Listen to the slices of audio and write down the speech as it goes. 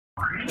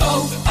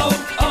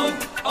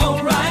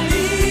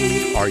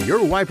O'Reilly. Are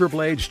your wiper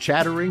blades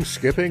chattering,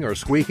 skipping, or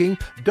squeaking?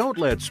 Don't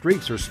let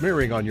streaks or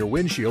smearing on your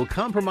windshield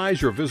compromise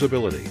your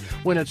visibility.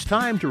 When it's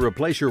time to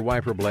replace your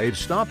wiper blades,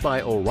 stop by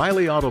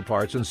O'Reilly Auto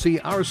Parts and see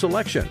our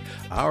selection.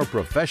 Our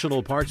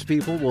professional parts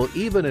people will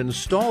even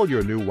install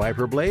your new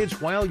wiper blades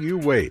while you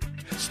wait.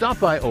 Stop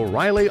by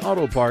O'Reilly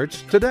Auto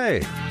Parts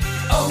today.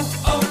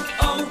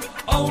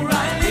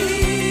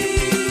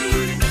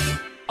 O'Reilly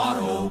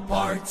Auto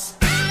Parts.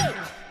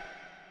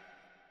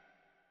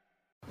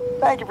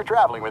 Thank you for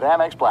traveling with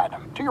Amex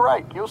Platinum. To your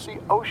right, you'll see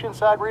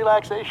oceanside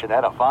relaxation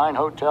at a fine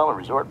hotel and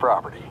resort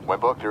property. When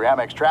booked through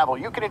Amex Travel,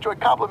 you can enjoy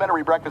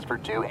complimentary breakfast for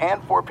 2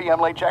 and 4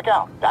 p.m. late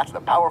checkout. That's the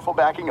powerful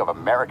backing of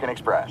American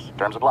Express.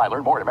 Terms apply.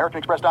 Learn more at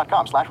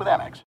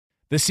americanexpress.com/withAmex.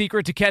 The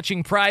secret to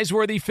catching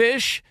prize-worthy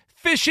fish?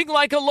 Fishing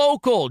like a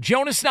local.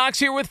 Jonas Knox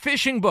here with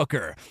Fishing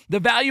Booker.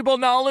 The valuable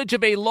knowledge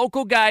of a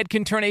local guide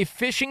can turn a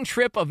fishing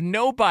trip of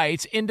no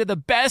bites into the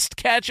best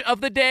catch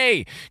of the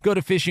day. Go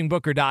to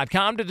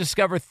fishingbooker.com to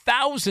discover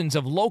thousands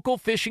of local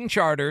fishing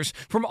charters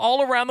from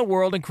all around the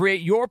world and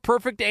create your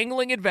perfect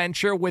angling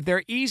adventure with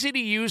their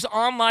easy-to-use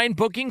online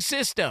booking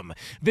system.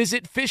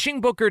 Visit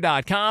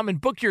fishingbooker.com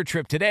and book your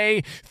trip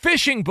today.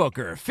 Fishing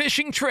Booker.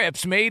 Fishing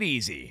trips made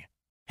easy.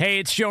 Hey,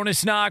 it's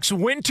Jonas Knox.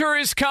 Winter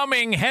is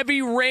coming.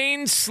 Heavy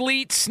rain,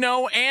 sleet,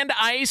 snow, and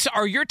ice.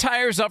 Are your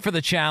tires up for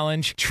the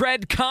challenge?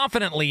 Tread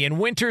confidently in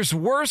winter's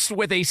worst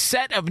with a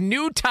set of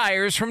new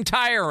tires from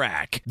Tire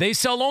Rack. They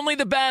sell only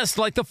the best,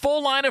 like the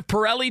full line of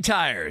Pirelli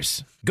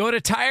tires. Go to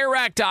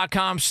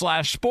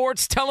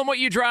TireRack.com/sports. Tell them what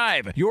you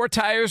drive. Your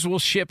tires will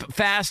ship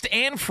fast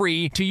and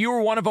free to you or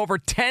one of over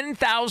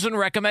 10,000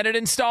 recommended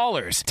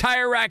installers.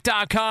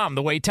 TireRack.com,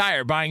 the way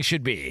tire buying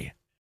should be.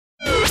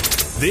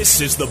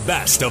 This is the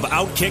best of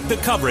Outkick the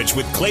Coverage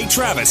with Clay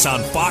Travis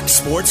on Fox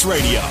Sports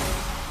Radio.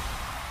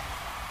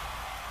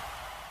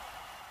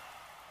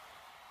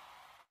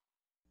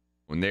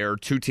 When there are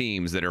two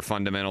teams that are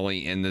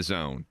fundamentally in the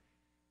zone,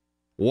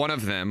 one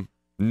of them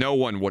no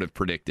one would have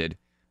predicted,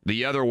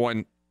 the other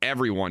one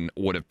everyone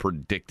would have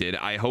predicted.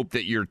 I hope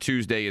that your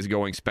Tuesday is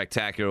going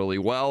spectacularly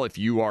well. If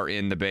you are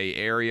in the Bay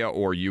Area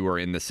or you are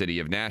in the city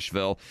of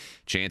Nashville,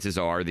 chances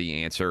are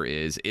the answer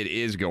is it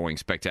is going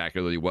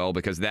spectacularly well,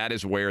 because that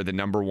is where the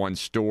number one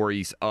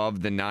stories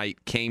of the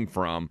night came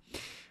from.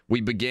 We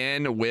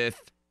begin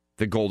with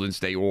the Golden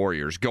State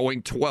Warriors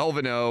going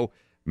 12-0,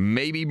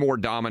 maybe more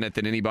dominant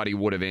than anybody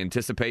would have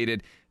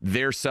anticipated.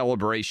 Their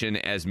celebration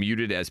as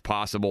muted as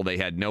possible. They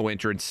had no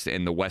entrance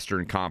in the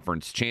Western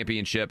Conference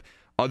Championship,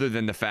 other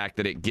than the fact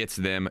that it gets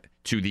them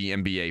to the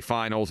NBA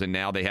Finals, and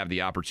now they have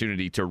the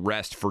opportunity to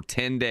rest for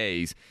 10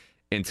 days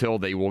until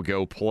they will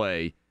go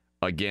play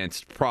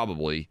against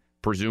presumably,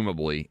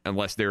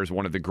 unless there's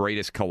one of the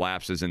greatest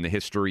collapses in the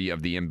history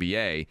of the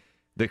NBA,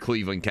 the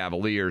Cleveland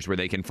Cavaliers, where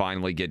they can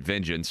finally get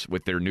vengeance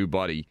with their new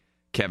buddy,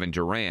 Kevin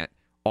Durant,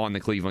 on the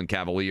Cleveland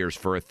Cavaliers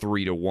for a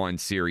 3-1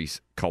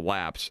 series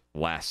collapse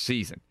last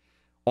season.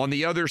 On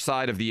the other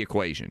side of the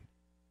equation,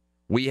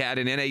 we had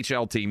an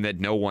NHL team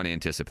that no one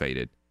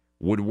anticipated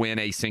would win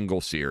a single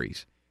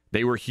series.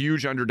 They were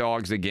huge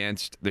underdogs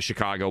against the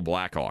Chicago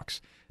Blackhawks.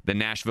 The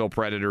Nashville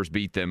Predators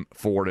beat them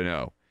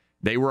 4-0.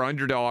 They were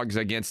underdogs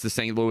against the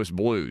St. Louis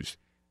Blues.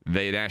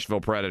 The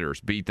Nashville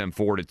Predators beat them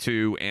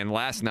 4-2. And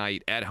last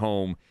night at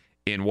home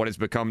in what has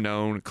become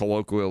known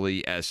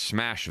colloquially as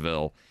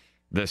Smashville,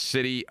 the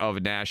city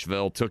of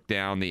Nashville took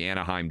down the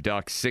Anaheim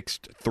Ducks,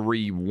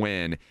 6-3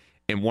 win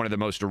in one of the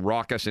most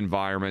raucous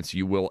environments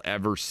you will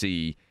ever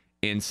see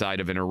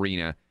inside of an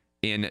arena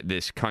in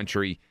this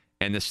country.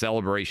 And the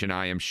celebration,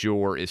 I am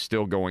sure, is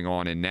still going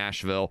on in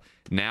Nashville,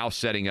 now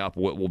setting up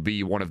what will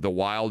be one of the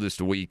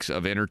wildest weeks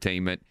of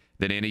entertainment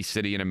that any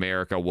city in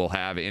America will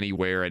have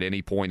anywhere at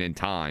any point in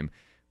time,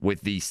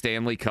 with the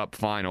Stanley Cup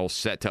Finals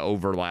set to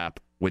overlap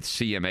with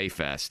CMA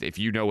Fest. If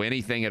you know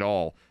anything at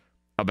all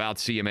about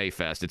CMA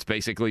Fest, it's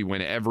basically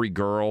when every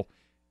girl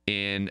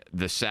in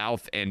the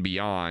South and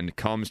beyond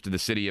comes to the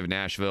city of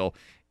Nashville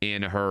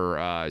in her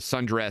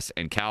sundress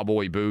and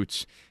cowboy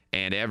boots,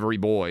 and every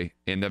boy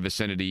in the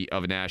vicinity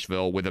of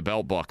Nashville with a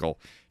belt buckle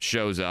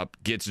shows up,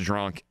 gets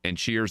drunk, and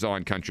cheers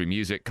on country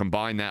music.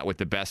 Combine that with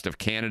the best of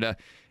Canada,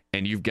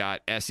 and you've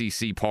got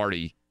SEC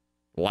party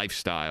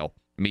lifestyle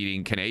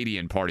meeting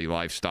Canadian party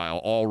lifestyle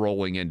all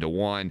rolling into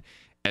one.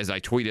 As I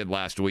tweeted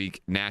last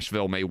week,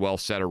 Nashville may well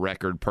set a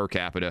record per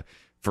capita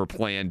for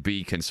Plan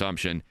B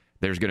consumption.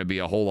 There's going to be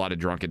a whole lot of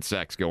drunken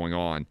sex going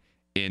on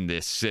in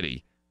this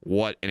city.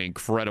 What an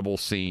incredible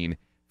scene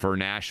for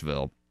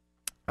Nashville.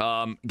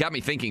 Got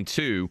me thinking,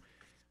 too.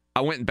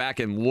 I went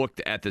back and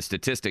looked at the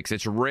statistics.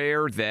 It's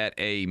rare that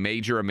a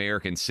major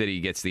American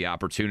city gets the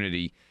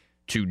opportunity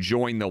to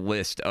join the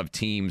list of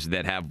teams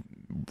that have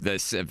the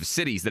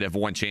cities that have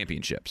won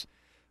championships.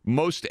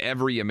 Most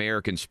every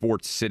American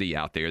sports city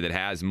out there that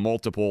has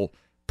multiple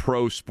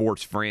pro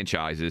sports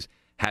franchises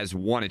has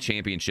won a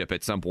championship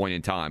at some point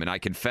in time. And I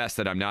confess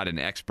that I'm not an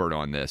expert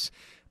on this,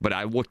 but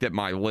I looked at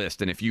my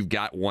list, and if you've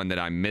got one that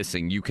I'm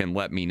missing, you can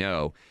let me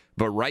know.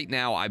 But right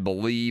now, I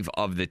believe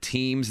of the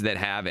teams that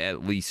have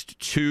at least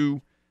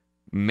two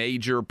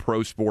major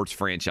pro sports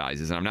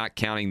franchises, and I'm not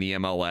counting the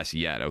MLS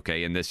yet,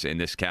 okay, in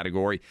this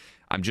category.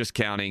 I'm just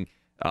counting,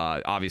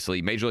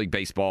 obviously, Major League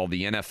Baseball,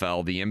 the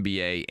NFL, the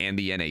NBA, and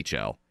the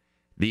NHL.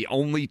 The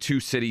only 2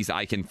 cities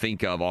I can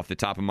think of off the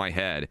top of my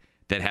head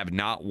that have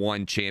not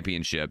won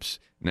championships,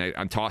 now,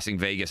 I'm tossing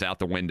Vegas out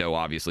the window,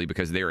 obviously,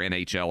 because their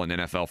NHL and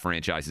NFL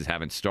franchises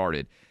haven't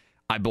started,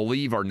 I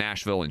believe are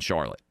Nashville and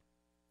Charlotte.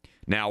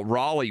 Now,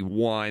 Raleigh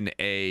won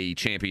a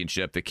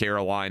championship, the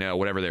Carolina,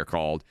 whatever they're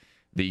called,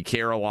 the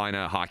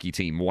Carolina hockey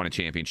team won a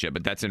championship,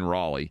 but that's in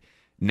Raleigh.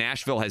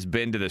 Nashville has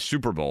been to the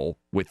Super Bowl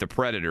with the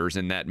Predators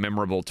in that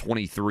memorable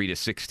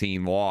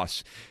 23-16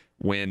 loss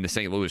when the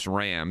St. Louis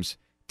Rams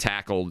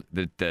tackled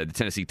the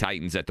Tennessee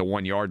Titans at the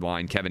 1-yard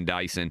line. Kevin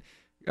Dyson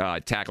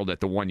tackled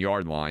at the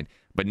 1-yard line.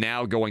 But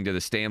now going to the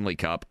Stanley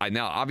Cup.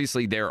 Now,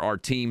 obviously, there are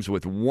teams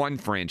with one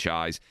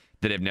franchise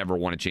that have never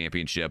won a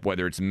championship,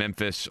 whether it's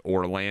Memphis,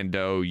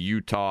 Orlando,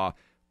 Utah,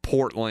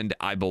 Portland,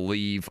 I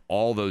believe.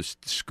 All those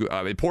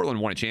Portland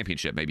won a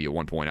championship maybe at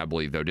one point, I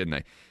believe, though, didn't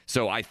they?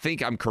 So I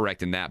think I'm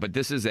correct in that. But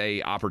this is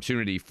a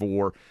opportunity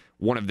for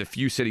one of the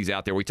few cities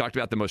out there. We talked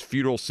about the most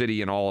feudal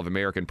city in all of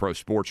American pro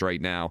sports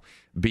right now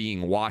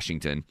being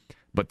Washington.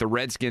 But the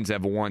Redskins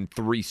have won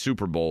 3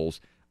 Super Bowls.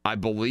 I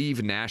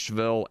believe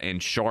Nashville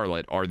and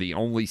Charlotte are the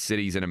only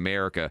cities in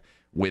America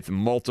with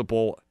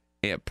multiple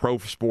pro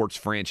sports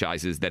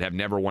franchises that have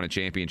never won a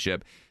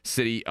championship.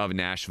 City of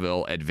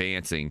Nashville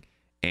advancing,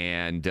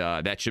 and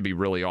that should be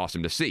really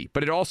awesome to see.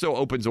 But it also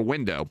opens a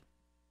window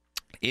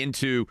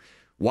into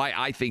why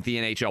I think the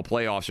NHL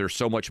playoffs are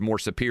so much more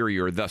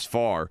superior thus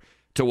far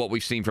to what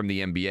we've seen from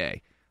the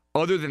NBA.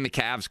 Other than the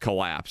Cavs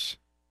collapse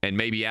and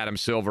maybe Adam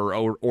Silver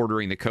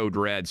ordering the code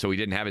red so he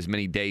didn't have as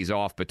many days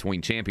off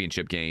between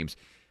championship games,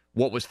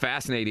 what was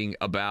fascinating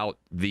about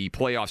the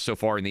playoffs so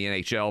far in the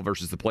NHL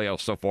versus the playoffs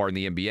so far in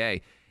the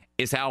NBA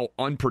is how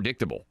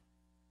unpredictable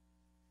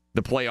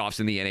the playoffs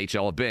in the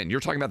NHL have been. You're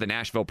talking about the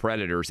Nashville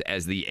Predators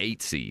as the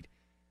 8th seed.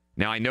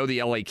 Now, I know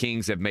the LA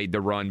Kings have made the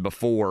run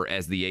before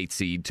as the 8th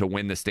seed to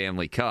win the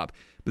Stanley Cup.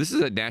 But this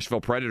is a Nashville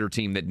Predator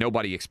team that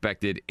nobody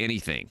expected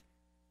anything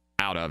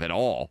out of at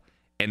all.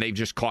 And they've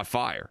just caught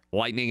fire.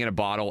 Lightning in a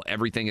bottle.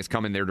 Everything has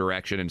come in their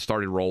direction and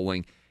started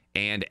rolling.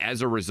 And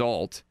as a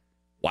result,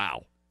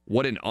 wow,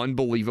 what an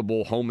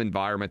unbelievable home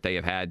environment they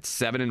have had.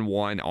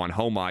 7-1 on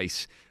home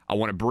ice. I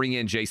want to bring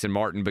in Jason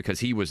Martin because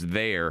he was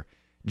there.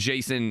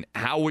 Jason,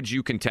 how would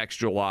you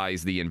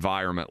contextualize the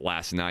environment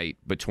last night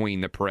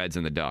between the Preds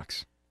and the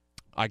Ducks?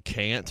 I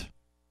can't.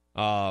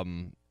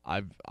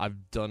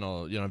 I've done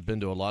I've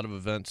been to a lot of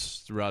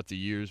events throughout the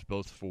years,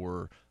 both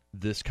for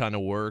this kind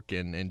of work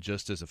and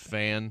just as a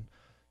fan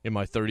in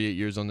my 38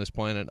 years on this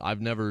planet.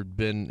 I've never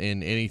been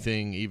in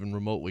anything even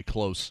remotely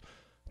close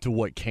to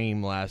what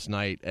came last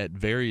night at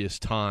various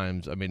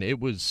times. I mean, it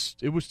was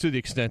to the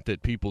extent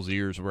that people's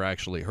ears were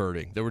actually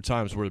hurting. There were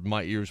times where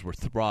my ears were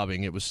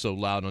throbbing. It was so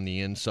loud on the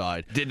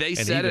inside. Did they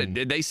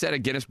set a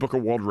Guinness Book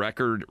of World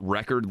Record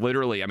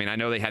literally? I mean, I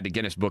know they had the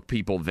Guinness Book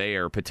people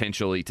there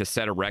potentially to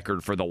set a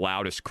record for the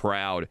loudest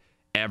crowd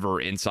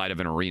ever inside of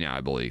an arena, I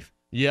believe.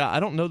 Yeah,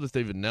 I don't know that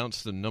they've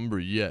announced the number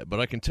yet,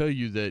 but I can tell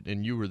you that,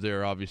 and you were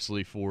there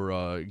obviously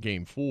for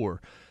Game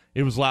 4,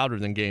 it was louder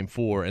than Game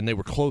 4, and they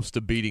were close to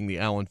beating the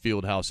Allen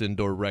Fieldhouse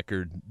indoor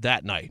record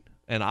that night.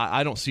 And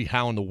I don't see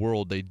how in the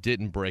world they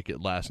didn't break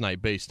it last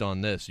night based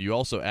on this. You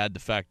also add the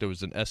fact there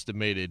was an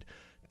estimated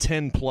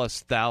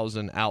 10-plus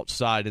thousand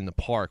outside in the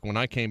park. When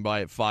I came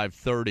by at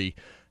 5:30,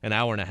 an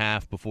hour and a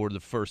half before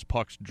the first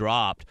pucks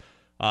dropped,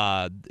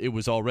 it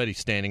was already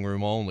standing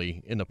room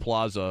only in the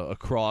plaza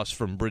across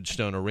from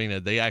Bridgestone Arena.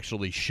 They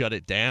actually shut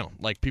it down.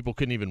 Like, people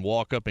couldn't even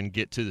walk up and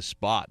get to the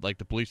spot. Like,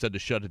 the police had to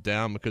shut it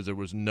down because there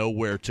was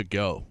nowhere to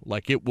go.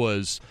 Like, it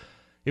was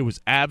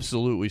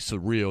absolutely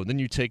surreal. And then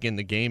you take in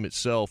the game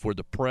itself where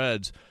the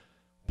Preds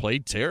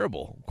played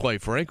terrible,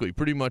 quite frankly,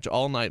 pretty much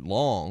all night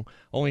long.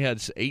 Only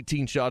had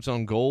 18 shots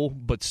on goal,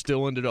 but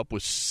still ended up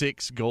with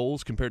 6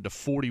 goals compared to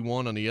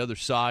 41 on the other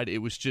side. It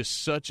was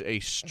just such a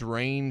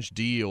strange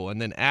deal.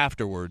 And then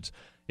afterwards,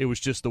 it was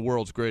just the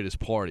world's greatest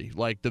party.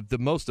 Like, the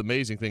most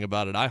amazing thing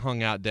about it, I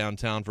hung out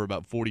downtown for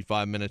about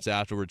 45 minutes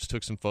afterwards,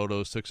 took some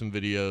photos, took some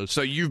videos.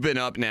 So you've been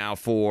up now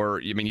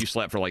you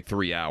slept for like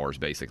 3 hours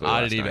basically.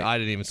 I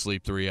didn't even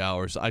sleep 3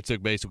 hours. I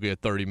took basically a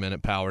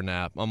 30-minute power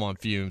nap. I'm on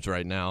fumes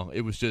right now.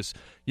 It was just,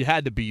 you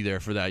had to be there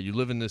for that. You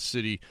live in this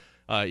city.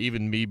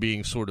 Even me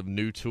being sort of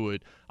new to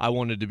it, I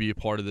wanted to be a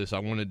part of this. I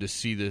wanted to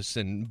see this,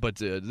 but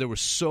there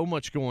was so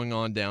much going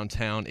on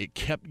downtown. It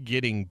kept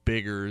getting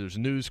bigger. There's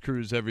news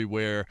crews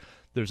everywhere.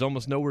 There's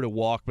almost nowhere to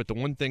walk, but the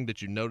one thing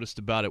that you noticed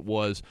about it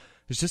was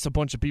there's just a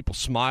bunch of people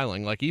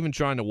smiling. Like, even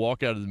trying to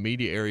walk out of the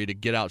media area to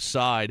get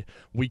outside,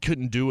 we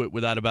couldn't do it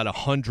without about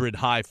 100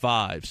 high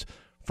fives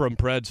from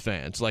Preds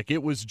fans. Like,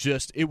 it was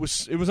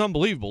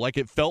unbelievable. Like,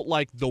 it felt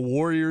like the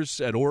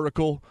Warriors at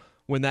Oracle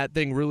when that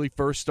thing really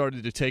first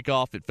started to take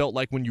off. It felt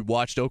like when you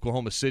watched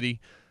Oklahoma City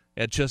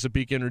at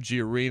Chesapeake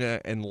Energy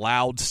Arena and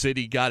Loud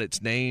City got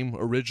its name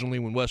originally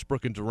when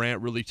Westbrook and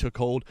Durant really took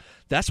hold.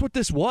 That's what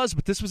this was,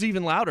 but this was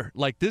even louder.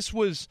 Like, this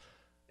was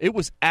It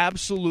was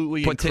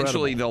absolutely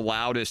potentially incredible. the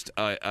loudest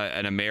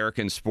an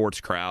American sports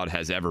crowd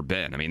has ever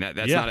been. I mean,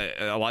 that's not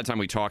a lot of time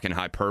we talk in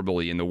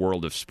hyperbole in the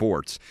world of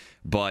sports,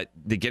 but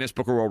the Guinness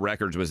Book of World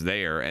Records was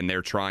there, and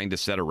they're trying to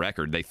set a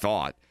record, they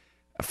thought,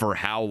 for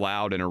how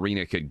loud an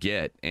arena could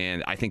get.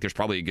 And I think there's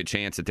probably a good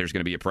chance that there's going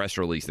to be a press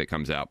release that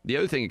comes out. The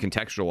other thing to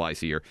contextualize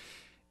here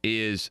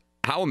is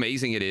how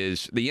amazing it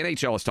is. The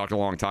NHL has talked a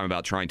long time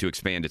about trying to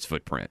expand its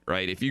footprint,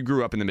 right? If you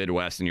grew up in the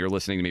Midwest and you're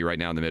listening to me right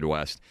now in the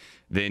Midwest,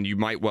 then you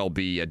might well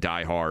be a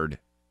diehard,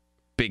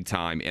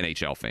 big-time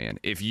NHL fan.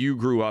 If you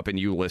grew up and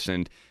you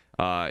listened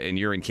and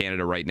you're in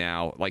Canada right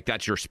now, like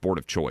that's your sport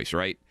of choice,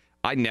 right?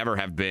 I never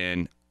have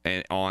been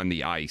on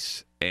the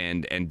ice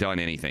and done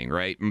anything,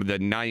 right? The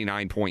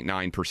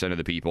 99.9% of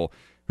the people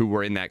who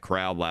were in that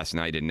crowd last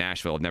night in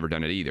Nashville have never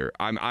done it either.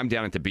 I'm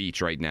down at the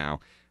beach right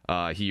now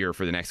here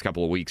for the next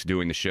couple of weeks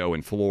doing the show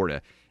in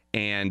Florida.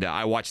 And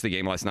I watched the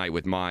game last night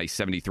with my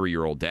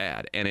 73-year-old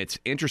dad. And it's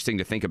interesting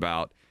to think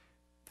about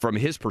from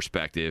his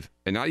perspective,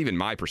 and not even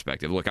my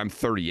perspective. Look, I'm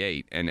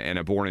 38 and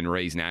a born and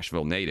raised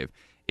Nashville native.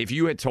 If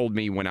you had told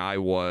me when I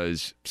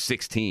was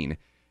 16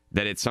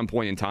 that at some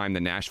point in time the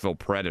Nashville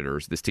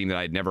Predators, this team that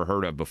I had never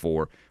heard of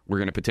before, were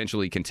going to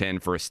potentially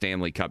contend for a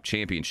Stanley Cup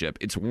championship,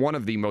 it's one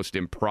of the most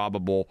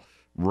improbable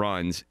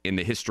runs in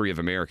the history of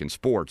American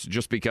sports,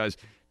 just because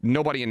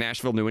nobody in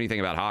Nashville knew anything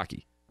about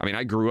hockey. I mean,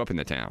 I grew up in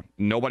the town.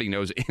 Nobody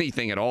knows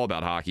anything at all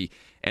about hockey.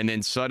 And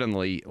then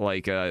suddenly,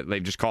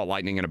 they've just caught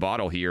lightning in a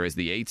bottle here as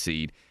the 8th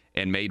seed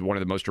and made one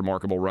of the most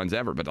remarkable runs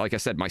ever. But like I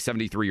said, my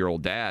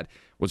 73-year-old dad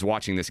was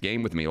watching this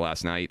game with me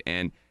last night,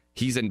 and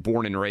he's a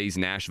born and raised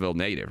Nashville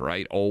native,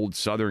 right? Old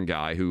Southern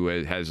guy who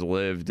has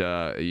lived,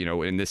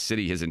 in this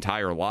city his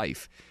entire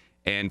life.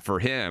 And for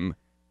him,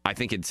 I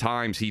think at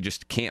times he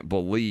just can't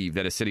believe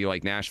that a city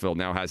like Nashville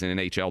now has an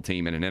NHL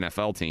team and an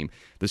NFL team.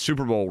 The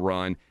Super Bowl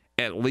run,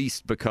 at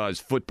least because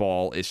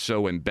football is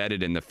so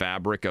embedded in the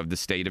fabric of the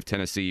state of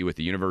Tennessee with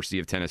the University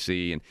of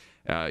Tennessee and,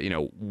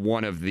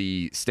 one of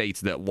the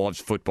states that loves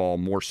football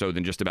more so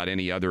than just about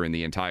any other in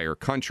the entire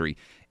country.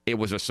 It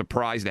was a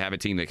surprise to have a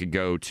team that could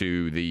go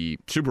to the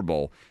Super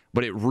Bowl,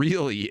 but it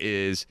really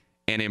is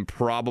an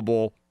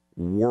improbable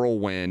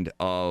whirlwind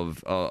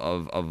of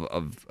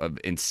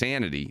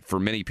insanity for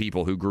many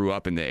people who grew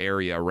up in the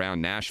area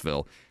around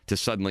Nashville to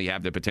suddenly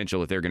have the potential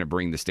that they're going to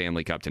bring the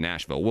Stanley Cup to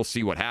Nashville. We'll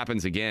see what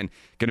happens. Again,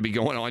 going to be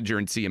going on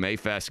during CMA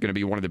Fest, going to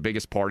be one of the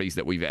biggest parties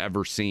that we've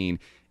ever seen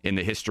in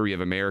the history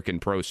of American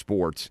pro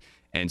sports.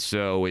 And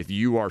so if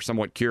you are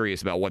somewhat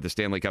curious about what the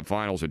Stanley Cup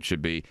Finals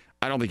should be,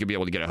 I don't think you'll be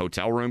able to get a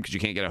hotel room because you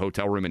can't get a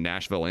hotel room in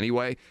Nashville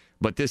anyway.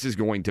 But this is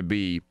going to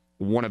be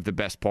one of the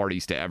best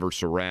parties to ever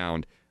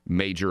surround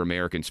major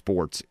American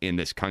sports in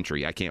this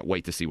country. I can't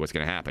wait to see what's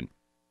going to happen.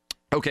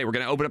 Okay, we're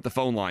going to open up the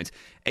phone lines.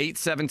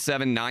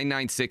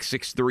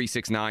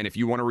 877-996-6369 if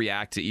you want to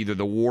react to either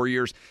the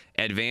Warriors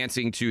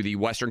advancing to the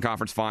Western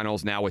Conference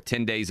Finals now with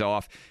 10 days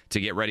off to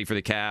get ready for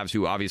the Cavs,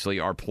 who obviously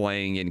are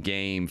playing in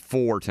Game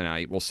 4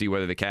 tonight. We'll see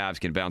whether the Cavs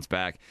can bounce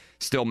back.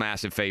 Still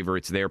massive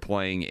favorites. They're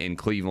playing in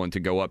Cleveland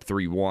to go up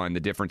 3-1. The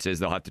difference is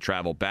they'll have to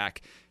travel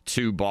back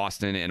to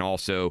Boston and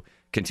also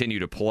continue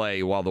to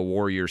play while the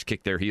Warriors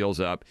kick their heels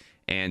up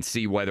and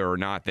see whether or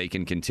not they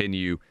can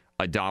continue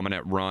a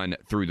dominant run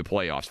through the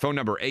playoffs. Phone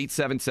number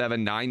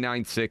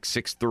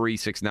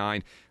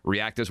 877-996-6369.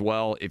 React as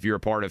well if you're a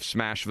part of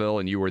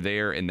Smashville and you were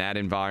there in that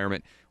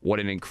environment.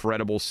 What an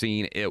incredible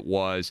scene it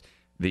was.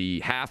 The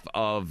half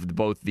of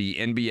both the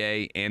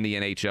NBA and the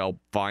NHL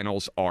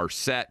finals are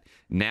set.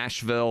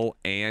 Nashville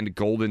and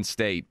Golden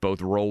State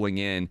both rolling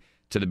in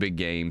to the big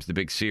games, the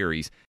big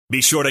series.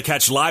 Be sure to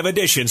catch live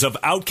editions of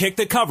Outkick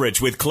the Coverage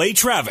with Clay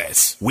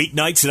Travis.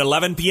 Weeknights at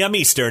 11 p.m.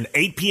 Eastern,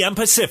 8 p.m.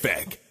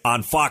 Pacific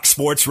on Fox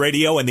Sports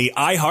Radio and the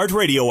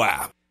iHeartRadio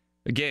app.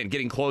 Again,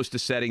 getting close to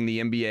setting the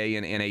NBA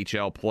and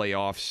NHL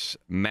playoffs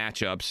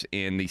matchups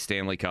in the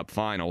Stanley Cup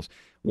Finals.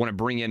 Want to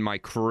bring in my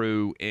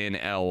crew in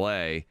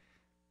L.A.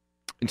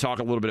 and talk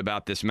a little bit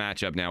about this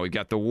matchup now. We've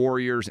got the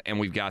Warriors and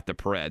we've got the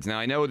Preds. Now,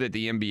 I know that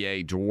the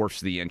NBA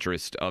dwarfs the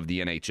interest of the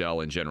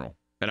NHL in general.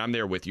 And I'm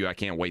there with you. I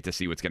can't wait to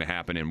see what's going to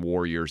happen in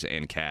Warriors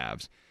and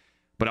Cavs.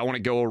 But I want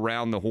to go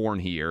around the horn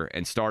here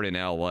and start in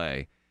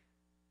L.A.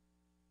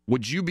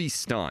 Would you be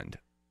stunned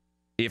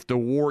if the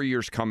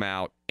Warriors come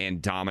out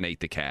and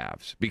dominate the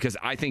Cavs? Because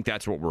I think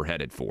that's what we're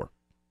headed for.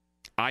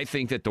 I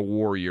think that the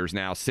Warriors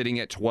now sitting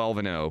at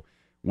 12-0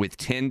 with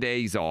 10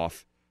 days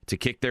off to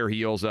kick their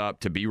heels up,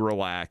 to be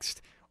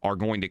relaxed, are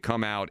going to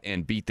come out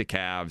and beat the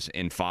Cavs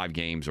in 5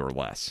 games or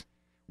less.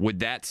 Would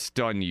that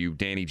stun you,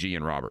 Danny G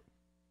and Robert?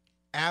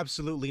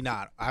 Absolutely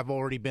not. I've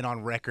already been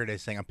on record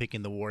as saying I'm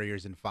picking the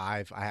Warriors in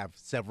 5. I have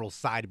several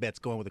side bets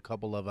going with a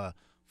couple of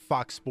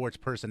Fox Sports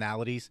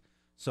personalities,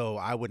 so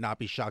I would not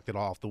be shocked at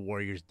all if the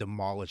Warriors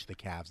demolish the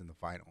Cavs in the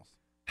finals.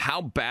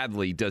 How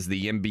badly does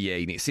the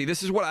NBA need? See,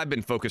 this is what I've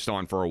been focused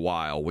on for a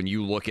while when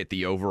you look at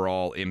the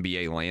overall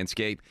NBA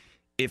landscape.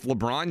 If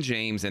LeBron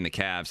James and the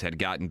Cavs had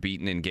gotten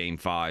beaten in Game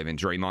 5 and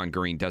Draymond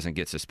Green doesn't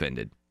get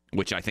suspended,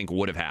 which I think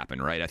would have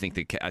happened, right? I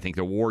think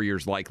the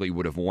Warriors likely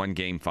would have won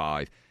Game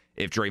 5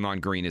 if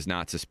Draymond Green is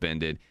not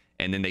suspended,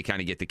 and then they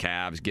kind of get the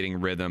Cavs getting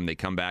rhythm. They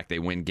come back, they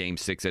win Game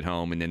 6 at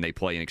home, and then they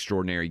play an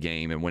extraordinary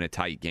game and win a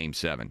tight Game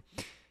 7.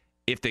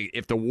 If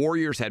the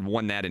Warriors had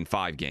won that in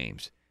 5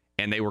 games,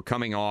 and they were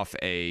coming off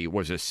a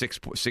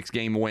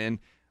 6-game win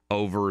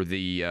over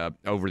the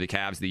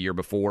Cavs the year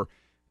before.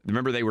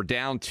 Remember, they were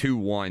down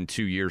 2-1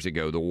 2 years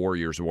ago, the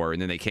Warriors were,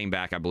 and then they came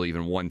back, I believe,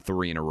 and won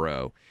 3 in a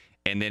row.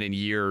 And then in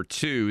year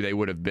 2, they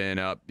would have been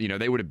up,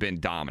 they would have been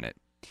dominant.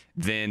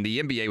 Then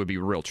the NBA would be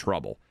real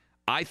trouble.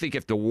 I think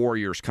if the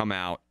Warriors come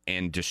out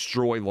and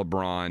destroy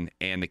LeBron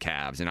and the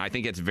Cavs, and I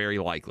think it's very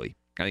likely.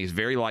 I think it's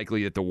very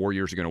likely that the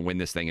Warriors are going to win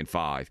this thing in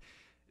 5.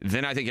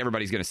 Then I think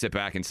everybody's going to sit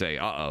back and say,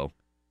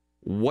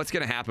 what's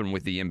going to happen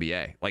with the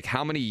NBA? Like,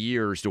 how many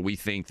years do we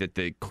think that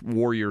the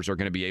Warriors are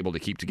going to be able to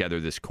keep together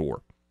this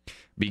core?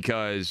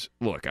 Because,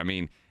 look, I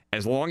mean,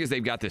 as long as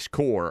they've got this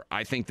core,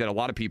 I think that a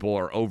lot of people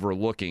are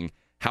overlooking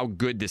how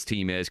good this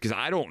team is, because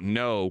I don't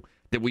know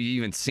that we've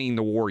even seen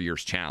the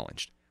Warriors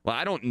challenged. Well,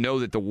 I don't know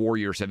that the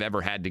Warriors have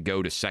ever had to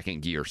go to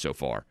second gear so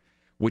far,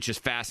 which is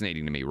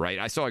fascinating to me, right?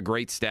 I saw a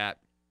great stat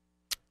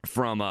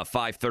from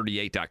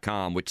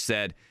 538.com, which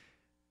said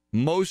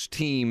most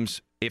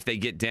teams, if they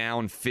get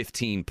down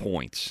 15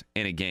 points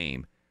in a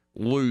game,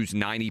 lose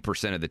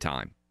 90% of the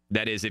time.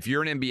 That is, if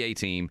you're an NBA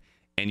team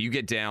and you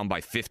get down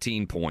by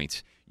 15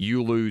 points,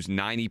 you lose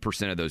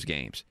 90% of those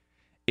games.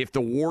 If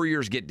the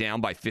Warriors get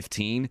down by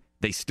 15,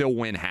 they still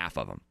win half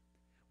of them,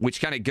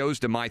 which kind of goes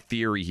to my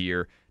theory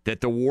here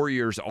that the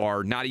Warriors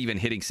are not even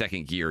hitting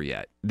second gear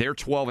yet. They're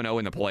 12-0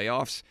 in the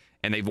playoffs,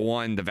 and they've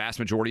won the vast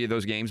majority of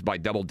those games by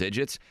double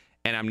digits,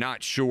 and I'm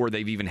not sure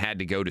they've even had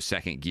to go to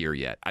second gear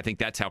yet. I think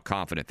that's how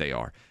confident they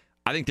are.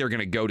 I think they're going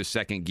to go to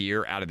second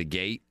gear out of the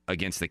gate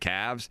against the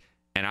Cavs,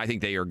 and I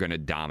think they are going to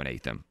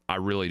dominate them. I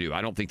really do.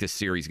 I don't think this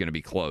series is going to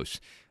be close.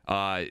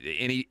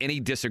 Any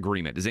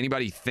disagreement? Does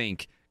anybody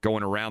think,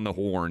 going around the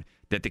horn,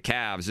 that the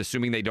Cavs,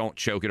 assuming they don't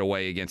choke it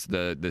away against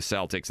the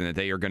Celtics and that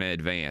they are going to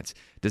advance,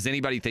 does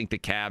anybody think the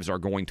Cavs are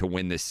going to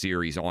win this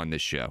series on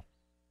this show?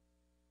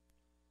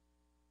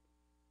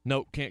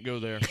 Nope, can't go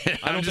there.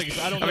 I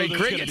mean,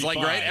 crickets, like,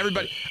 right?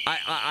 Everybody.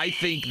 I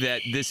think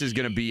that this is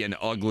going to be an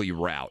ugly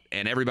rout,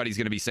 and everybody's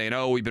going to be saying,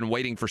 "Oh, we've been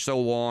waiting for so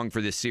long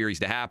for this series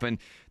to happen."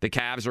 The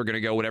Cavs are going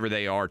to go whatever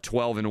they are,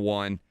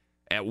 12-1,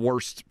 at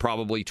worst,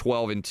 probably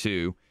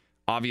 12-2.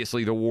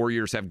 Obviously, the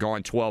Warriors have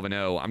gone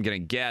 12-0. I'm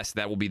going to guess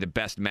that will be the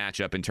best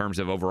matchup in terms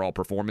of overall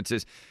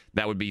performances.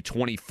 That would be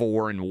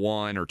 24-1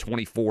 or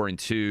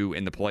 24-2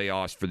 in the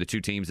playoffs for the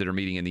two teams that are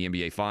meeting in the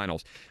NBA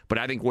Finals. But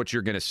I think what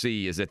you're going to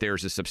see is that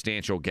there's a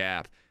substantial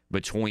gap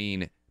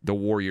between the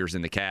Warriors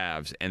and the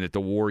Cavs, and that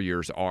the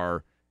Warriors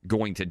are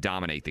going to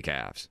dominate the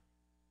Cavs.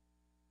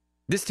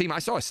 This team, I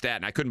saw a stat,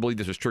 and I couldn't believe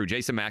this was true.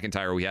 Jason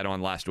McIntyre, we had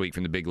on last week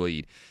from the Big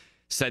Lead,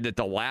 said that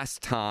the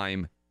last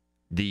time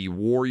the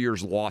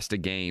Warriors lost a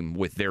game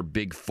with their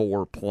big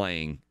four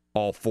playing,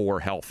 all four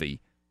healthy,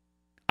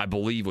 I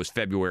believe was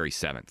February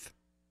 7th.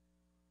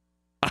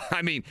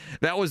 I mean,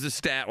 that was the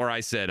stat where I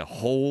said,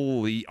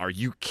 holy, are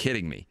you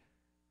kidding me?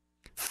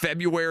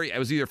 It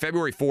was either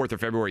February 4th or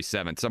February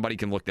 7th. Somebody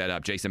can look that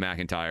up. Jason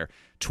McIntyre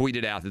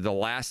tweeted out that the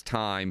last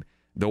time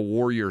the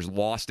Warriors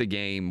lost a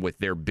game with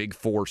their big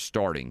four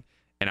starting,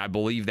 and I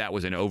believe that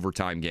was an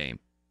overtime game.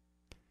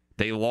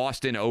 They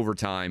lost in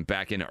overtime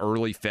back in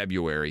early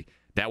February.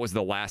 That was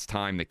the last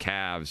time the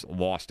Cavs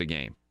lost a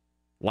game.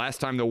 Last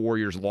time the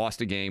Warriors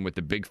lost a game with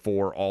the big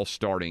four all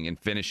starting and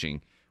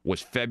finishing was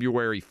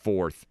February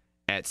 4th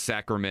at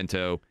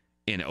Sacramento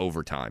in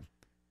overtime.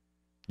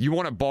 You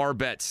want a bar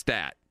bet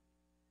stat?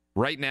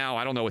 Right now,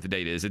 I don't know what the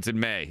date is. It's in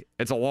May.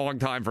 It's a long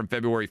time from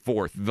February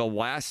 4th. The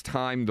last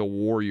time the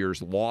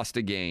Warriors lost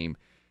a game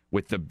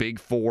with the big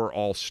four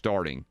all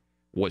starting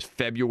was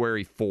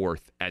February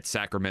 4th at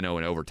Sacramento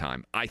in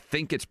overtime. I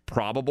think it's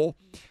probable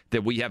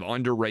that we have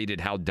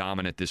underrated how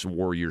dominant this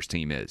Warriors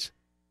team is.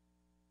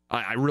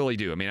 I really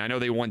do. I mean, I know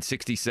they won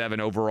 67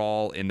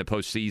 overall in the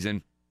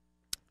postseason.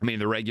 I mean,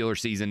 the regular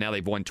season, now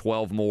they've won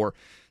 12 more,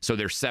 so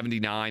they're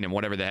 79 and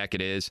whatever the heck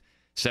it is.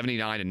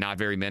 79 and not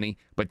very many.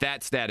 But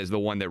that stat is the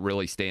one that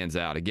really stands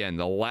out. Again,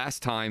 the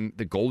last time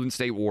the Golden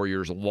State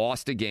Warriors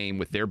lost a game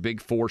with their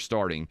big four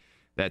starting,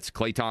 that's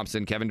Klay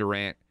Thompson, Kevin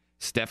Durant,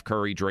 Steph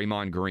Curry,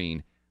 Draymond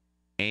Green,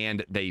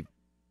 and they,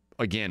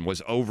 again,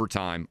 was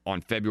overtime on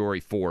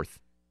February 4th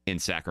in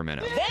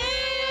Sacramento.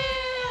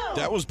 Damn!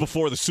 That was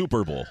before the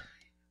Super Bowl.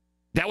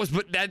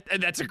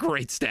 That's a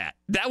great stat.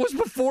 That was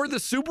before the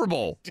Super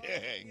Bowl.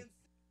 Dang.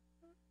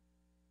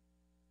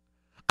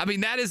 I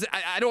mean, that is,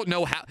 I don't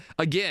know how,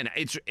 again,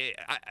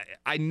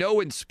 I know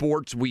in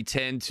sports we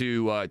tend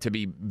to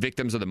be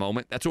victims of the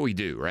moment. That's what we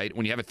do, right?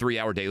 When you have a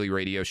 3-hour daily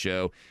radio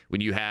show, when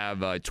you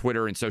have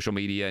Twitter and social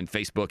media and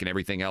Facebook and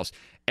everything else,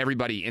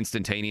 everybody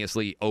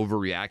instantaneously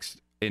overreacts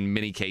in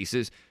many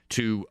cases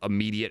to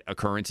immediate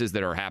occurrences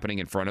that are happening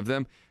in front of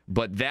them.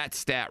 But that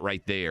stat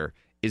right there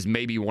is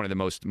maybe one of the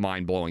most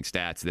mind-blowing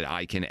stats that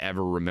I can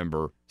ever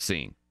remember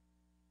seeing.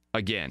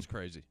 Again, it's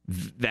crazy.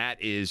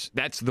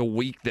 That's the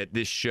week that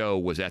this show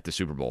was at the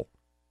Super Bowl.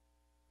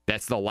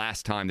 That's the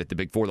last time that the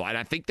Big Four, and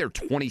I think they're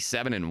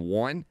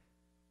 27-1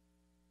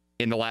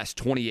 in the last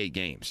 28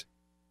 games.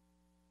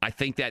 I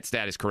think that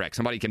stat is correct.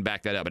 Somebody can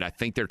back that up, but I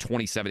think they're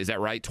 27. Is that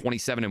right?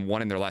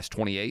 27-1 in their last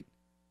 28?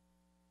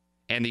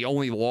 And the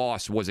only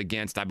loss was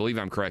against, I believe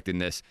I'm correct in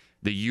this,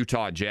 the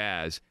Utah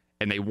Jazz,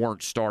 and they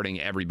weren't starting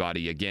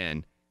everybody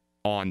again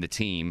on the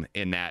team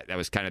in that. That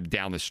was kind of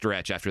down the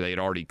stretch after they had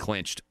already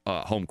clinched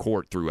home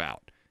court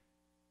throughout.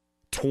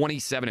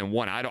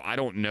 27-1. I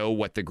don't know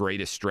what the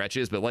greatest stretch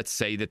is, but let's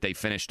say that they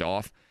finished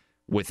off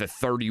with a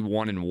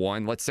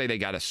 31-1. Let's say they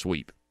got a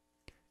sweep.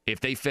 If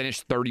they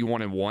finished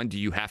 31-1, do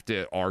you have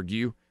to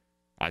argue?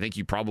 I think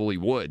you probably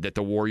would, that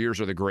the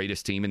Warriors are the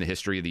greatest team in the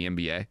history of the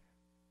NBA.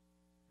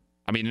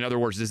 I mean, in other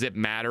words, does it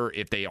matter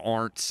if they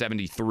aren't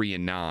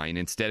 73-9?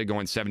 Instead of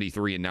going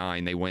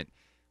 73-9, they went,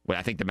 well,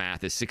 I think the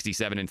math is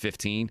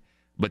 67-15,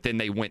 but then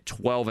they went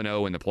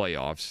 12-0 in the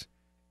playoffs,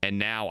 and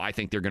now I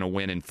think they're going to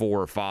win in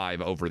 4 or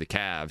 5 over the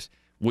Cavs.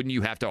 Wouldn't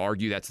you have to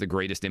argue that's the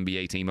greatest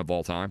NBA team of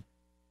all time?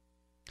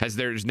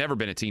 There's never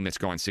been a team that's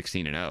gone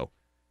 16-0.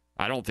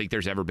 I don't think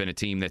there's ever been a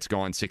team that's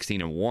gone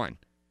 16-1.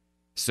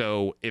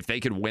 So if they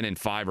could win in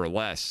 5 or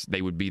less,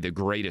 they would be the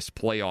greatest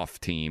playoff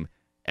team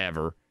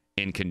ever,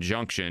 in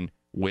conjunction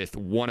with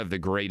one of the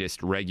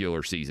greatest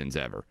regular seasons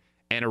ever.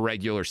 And a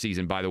regular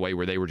season, by the way,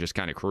 where they were just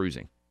kind of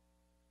cruising.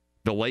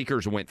 The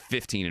Lakers went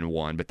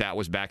 15-1, but that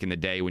was back in the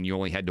day when you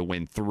only had to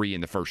win 3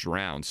 in the first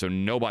round. So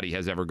nobody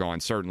has ever gone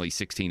certainly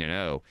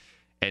 16-0,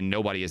 and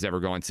nobody has ever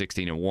gone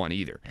 16-1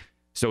 either.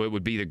 So it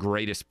would be the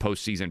greatest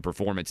postseason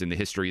performance in the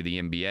history of the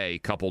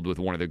NBA, coupled with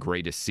one of the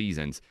greatest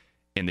seasons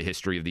in the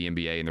history of the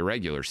NBA in the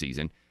regular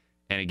season.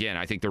 And again,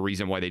 I think the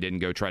reason why they didn't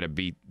go try to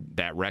beat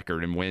that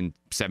record and win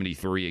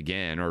 73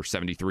 again or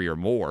 73 or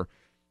more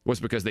was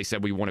because they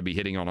said we want to be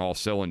hitting on all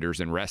cylinders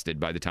and rested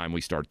by the time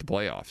we start the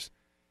playoffs.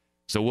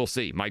 So we'll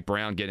see. Mike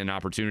Brown getting an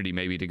opportunity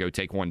maybe to go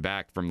take one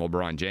back from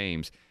LeBron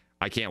James.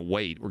 I can't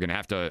wait. We're going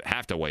to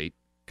have to wait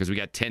because we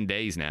got 10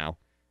 days now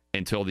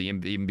until the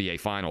NBA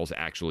Finals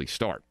actually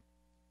start.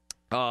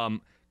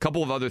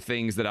 Couple of other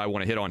things that I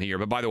want to hit on here.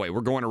 But by the way,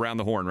 we're going around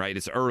the horn, right?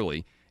 It's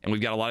early, and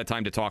we've got a lot of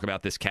time to talk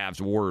about this Cavs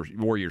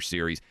Warriors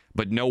series.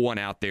 But no one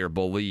out there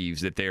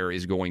believes that there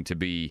is going to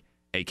be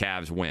a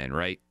Cavs win,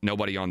 right?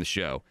 Nobody on the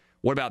show.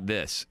 What about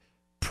this?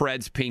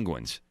 Preds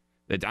Penguins.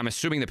 I'm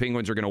assuming the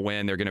Penguins are going to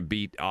win. They're going to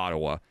beat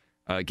Ottawa.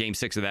 Game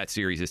 6 of that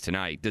series is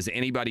tonight. Does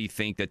anybody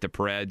think that the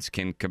Preds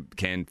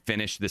can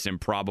finish this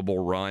improbable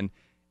run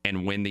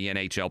and win the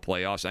NHL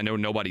playoffs? I know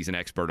nobody's an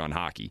expert on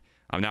hockey.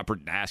 I'm not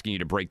asking you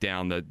to break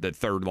down the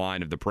third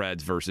line of the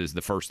Preds versus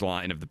the first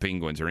line of the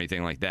Penguins or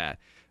anything like that.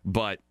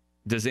 But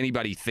does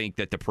anybody think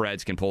that the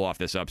Preds can pull off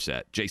this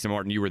upset? Jason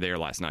Martin, you were there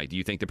last night. Do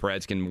you think the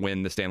Preds can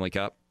win the Stanley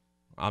Cup?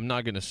 I'm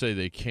not going to say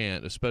they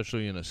can't,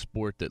 especially in a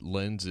sport that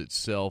lends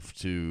itself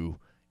to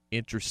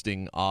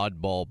interesting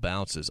oddball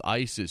bounces.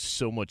 Ice is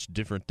so much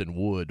different than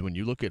wood. When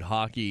you look at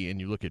hockey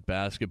and you look at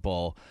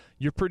basketball,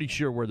 you're pretty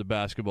sure where the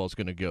basketball is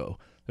going to go.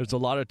 There's a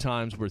lot of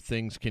times where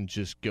things can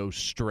just go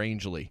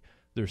strangely.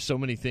 There's so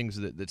many things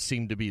that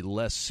seem to be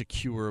less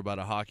secure about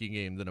a hockey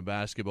game than a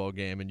basketball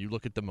game, and you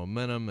look at the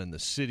momentum and the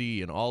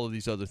city and all of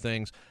these other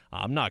things.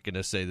 I'm not going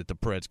to say that the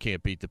Preds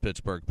can't beat the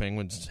Pittsburgh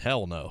Penguins.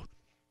 Hell no.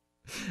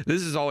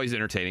 This is always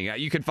entertaining.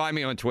 You can find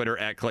me on Twitter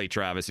at Clay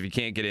Travis if you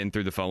can't get in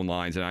through the phone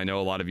lines, and I know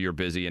a lot of you are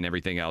busy and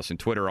everything else, and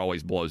Twitter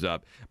always blows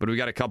up. But we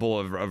got a couple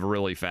of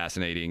really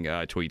fascinating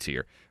tweets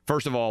here.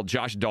 First of all,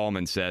 Josh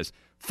Dahlman says,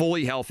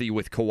 fully healthy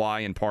with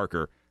Kawhi and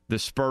Parker, the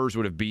Spurs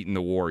would have beaten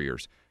the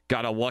Warriors.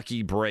 Got a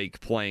lucky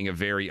break playing a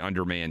very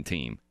undermanned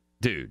team.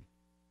 Dude,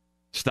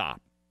 stop.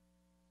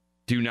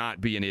 Do not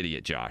be an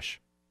idiot,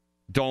 Josh.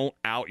 Don't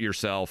out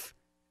yourself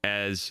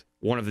as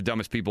one of the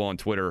dumbest people on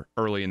Twitter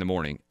early in the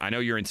morning. I know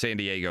you're in San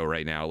Diego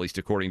right now, at least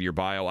according to your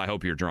bio. I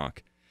hope you're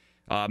drunk.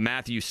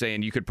 Matthew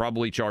saying you could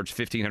probably charge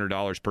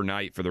 $1,500 per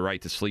night for the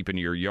right to sleep in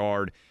your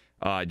yard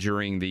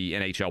during the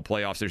NHL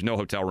playoffs. There's no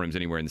hotel rooms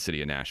anywhere in the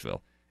city of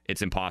Nashville.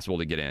 It's impossible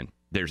to get in.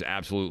 There's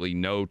absolutely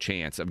no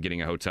chance of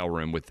getting a hotel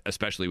room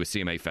especially with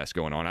CMA Fest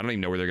going on. I don't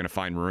even know where they're going to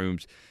find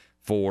rooms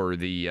for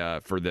the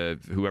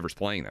whoever's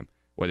playing them,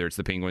 whether it's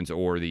the Penguins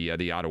or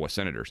the Ottawa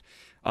Senators.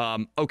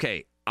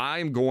 Okay,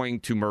 I'm going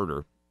to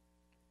murder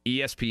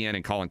ESPN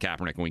and Colin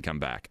Kaepernick when we come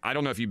back. I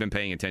don't know if you've been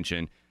paying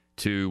attention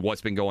to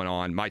what's been going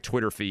on. My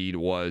Twitter feed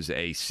was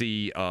a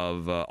sea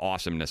of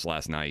awesomeness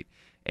last night.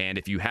 And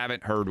if you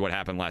haven't heard what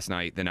happened last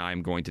night, then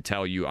I'm going to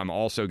tell you. I'm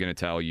also going to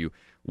tell you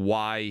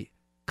why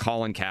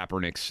Colin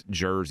Kaepernick's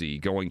jersey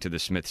going to the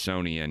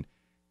Smithsonian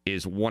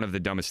is one of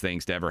the dumbest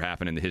things to ever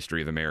happen in the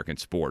history of American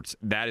sports.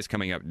 That is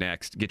coming up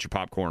next. Get your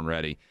popcorn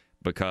ready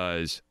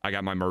because I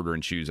got my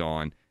murdering shoes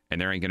on, and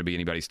there ain't going to be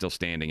anybody still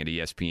standing at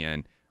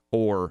ESPN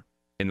or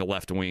in the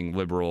left-wing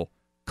liberal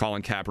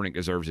Colin Kaepernick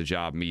deserves a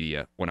job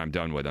media when I'm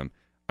done with him.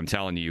 I'm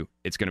telling you,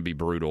 it's going to be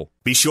brutal.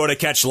 Be sure to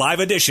catch live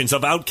editions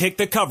of Outkick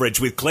the Coverage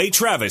with Clay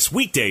Travis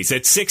weekdays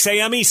at 6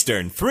 a.m.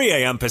 Eastern, 3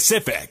 a.m.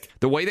 Pacific.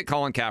 The way that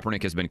Colin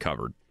Kaepernick has been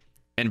covered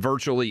and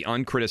virtually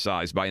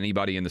uncriticized by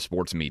anybody in the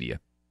sports media.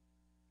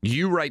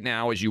 You right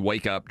now, as you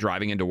wake up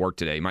driving into work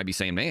today, might be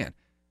saying, man,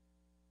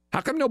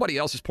 how come nobody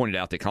else has pointed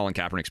out that Colin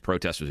Kaepernick's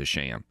protest was a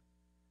sham?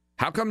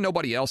 How come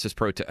nobody else has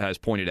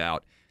pointed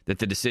out that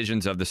the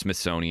decisions of the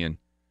Smithsonian,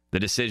 the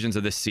decisions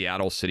of this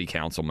Seattle city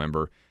council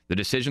member, the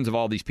decisions of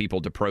all these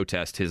people to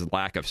protest his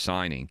lack of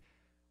signing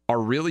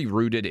are really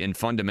rooted in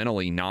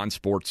fundamentally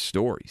non-sports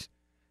stories.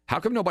 How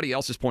come nobody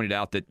else has pointed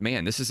out that,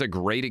 man, this is a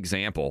great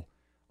example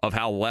of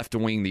how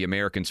left-wing the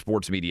American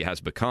sports media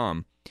has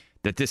become,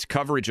 that this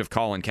coverage of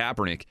Colin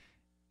Kaepernick,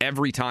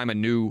 every time a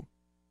new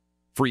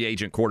free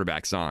agent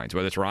quarterback signs,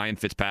 whether it's Ryan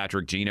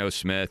Fitzpatrick, Geno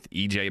Smith,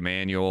 E.J.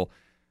 Manuel,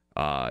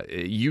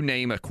 you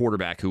name a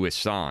quarterback who is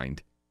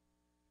signed,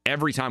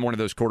 every time one of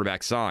those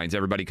quarterbacks signs,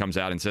 everybody comes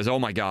out and says, oh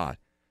my God,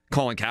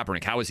 Colin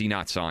Kaepernick, how is he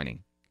not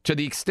signing? To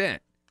the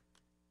extent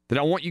that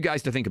I want you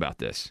guys to think about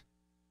this.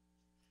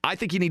 I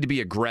think you need to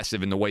be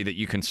aggressive in the way that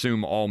you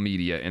consume all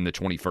media in the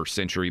 21st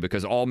century,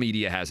 because all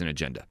media has an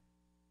agenda.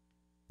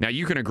 Now,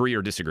 you can agree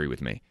or disagree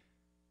with me.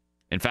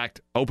 In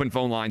fact, open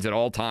phone lines at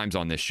all times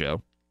on this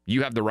show.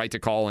 You have the right to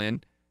call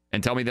in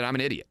and tell me that I'm an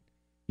idiot.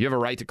 You have a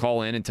right to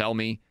call in and tell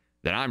me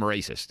that I'm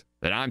racist,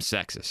 that I'm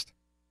sexist,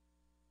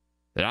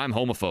 that I'm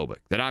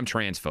homophobic, that I'm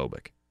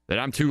transphobic, that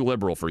I'm too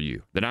liberal for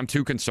you, that I'm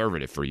too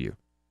conservative for you.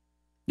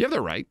 You have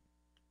the right.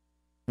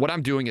 What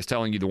I'm doing is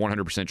telling you the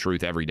 100%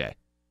 truth every day.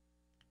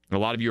 A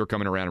lot of you are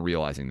coming around and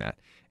realizing that.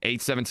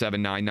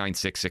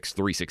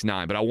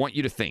 877-996-6369. But I want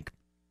you to think.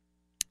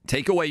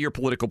 Take away your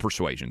political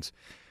persuasions.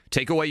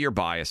 Take away your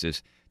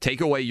biases.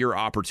 Take away your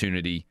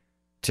opportunity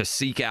to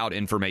seek out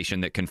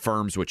information that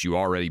confirms what you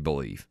already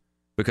believe.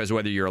 Because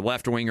whether you're a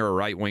left-winger, a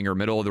right-winger,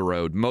 middle of the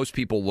road, most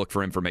people look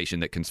for information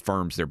that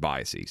confirms their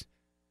biases.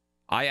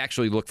 I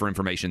actually look for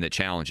information that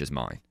challenges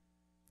mine.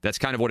 That's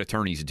kind of what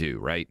attorneys do,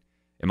 right?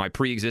 In my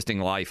pre-existing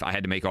life, I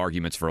had to make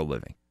arguments for a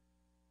living.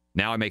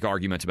 Now I make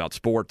arguments about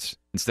sports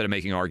instead of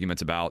making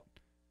arguments about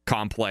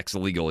complex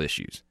legal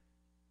issues.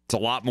 It's a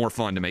lot more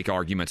fun to make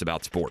arguments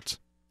about sports.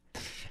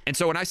 And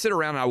so when I sit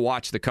around and I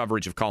watch the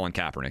coverage of Colin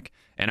Kaepernick,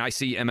 and I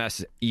see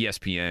MS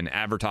ESPN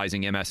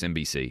advertising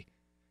MSNBC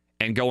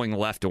and going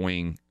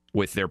left-wing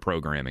with their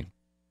programming,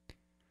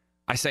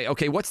 I say,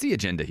 okay, what's the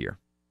agenda here?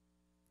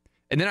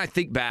 And then I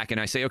think back and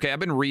I say, okay, I've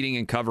been reading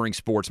and covering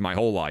sports my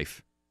whole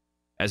life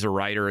as a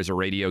writer, as a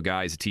radio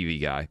guy, as a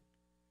TV guy.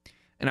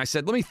 And I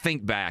said, let me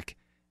think back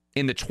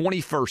in the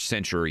 21st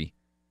century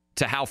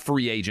to how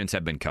free agents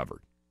have been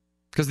covered.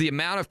 Because the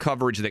amount of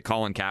coverage that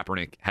Colin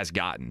Kaepernick has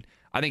gotten,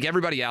 I think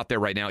everybody out there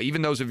right now,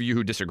 even those of you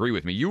who disagree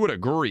with me, you would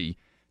agree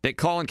that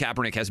Colin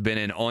Kaepernick has been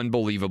an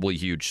unbelievably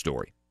huge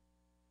story.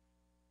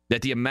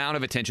 That the amount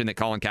of attention that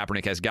Colin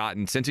Kaepernick has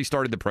gotten since he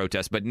started the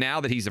protest, but now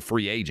that he's a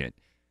free agent,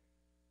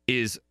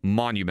 is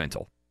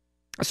monumental.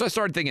 So I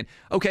started thinking,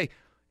 okay,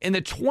 in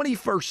the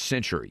 21st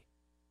century,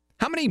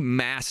 how many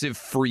massive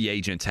free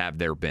agents have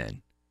there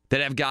been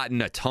that have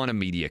gotten a ton of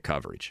media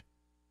coverage?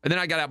 And then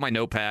I got out my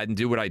notepad and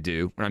do what I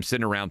do when I'm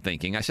sitting around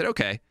thinking. I said,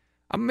 okay,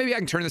 maybe I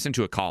can turn this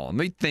into a column.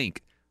 Let me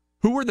think,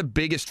 who are the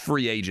biggest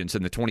free agents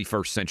in the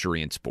 21st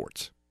century in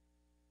sports?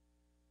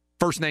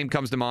 First name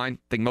comes to mind.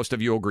 I think most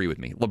of you will agree with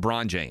me.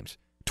 LeBron James,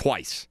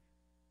 twice.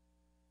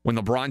 When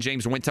LeBron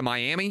James went to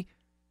Miami,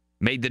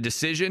 made the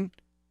decision,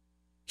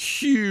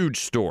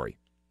 huge story.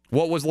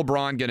 What was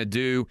LeBron going to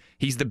do?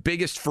 He's the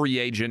biggest free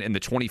agent in the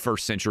 21st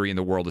century in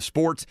the world of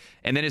sports.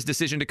 And then his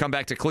decision to come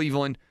back to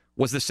Cleveland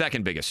was the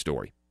second biggest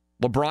story.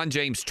 LeBron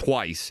James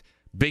twice,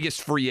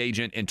 biggest free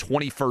agent in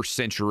 21st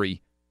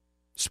century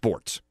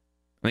sports.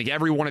 I think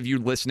every one of you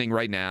listening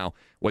right now,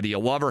 whether you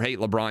love or hate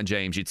LeBron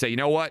James, you'd say, you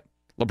know what?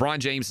 LeBron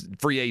James'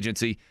 free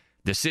agency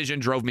decision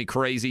drove me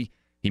crazy.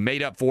 He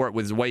made up for it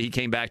with the way he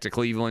came back to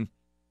Cleveland.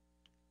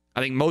 I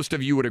think most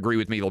of you would agree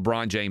with me,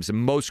 LeBron James, the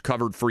most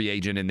covered free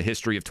agent in the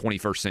history of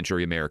 21st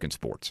century American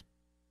sports.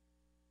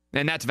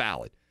 And that's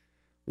valid.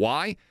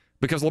 Why?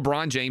 Because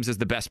LeBron James is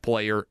the best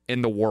player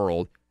in the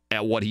world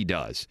at what he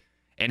does.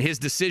 And his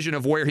decision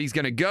of where he's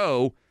going to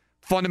go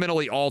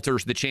fundamentally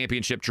alters the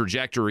championship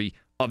trajectory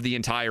of the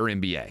entire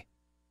NBA.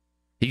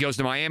 He goes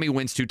to Miami,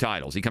 wins 2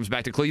 titles. He comes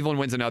back to Cleveland,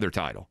 wins another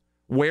title.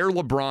 Where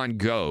LeBron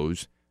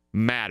goes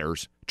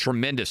matters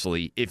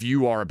tremendously if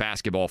you are a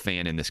basketball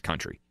fan in this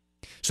country.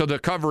 So the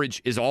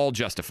coverage is all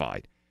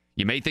justified.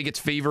 You may think it's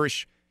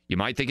feverish. You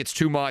might think it's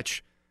too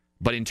much.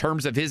 But in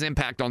terms of his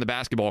impact on the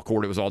basketball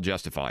court, it was all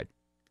justified.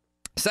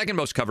 Second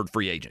most covered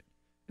free agent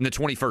in the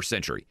 21st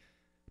century,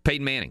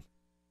 Peyton Manning.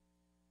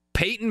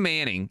 Peyton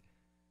Manning,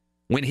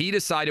 when he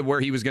decided where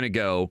he was going to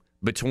go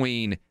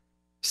between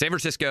San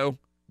Francisco,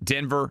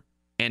 Denver,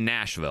 and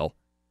Nashville,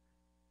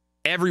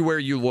 everywhere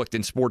you looked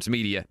in sports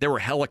media, there were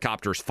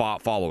helicopters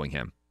following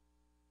him.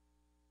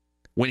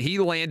 When he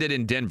landed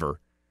in Denver,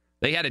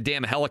 they had a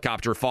damn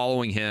helicopter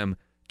following him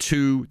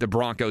to the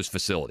Broncos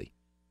facility.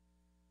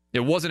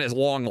 It wasn't as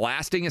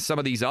long-lasting as some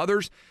of these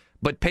others,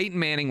 but Peyton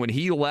Manning, when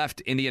he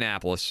left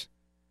Indianapolis,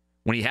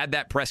 when he had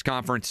that press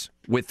conference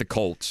with the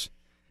Colts,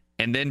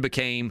 and then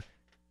became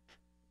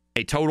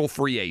a total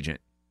free agent,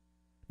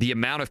 the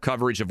amount of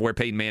coverage of where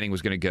Peyton Manning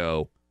was going to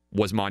go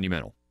was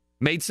monumental.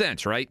 Made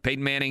sense, right?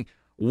 Peyton Manning,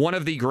 one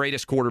of the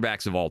greatest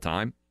quarterbacks of all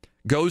time,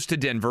 goes to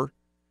Denver,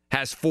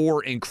 has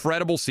 4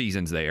 incredible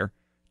seasons there,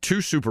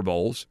 2 Super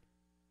Bowls,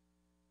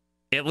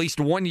 at least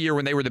one year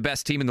when they were the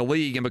best team in the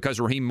league, and because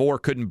Raheem Moore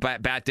couldn't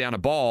bat down a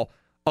ball,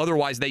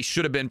 Otherwise, they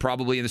should have been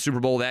probably in the Super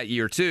Bowl that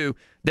year, too.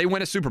 They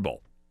win a Super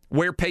Bowl.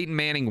 Where Peyton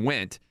Manning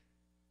went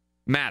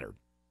mattered.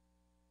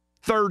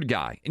 Third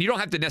guy, and you don't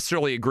have to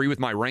necessarily agree with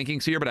my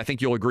rankings here, but I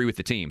think you'll agree with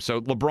the team.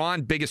 So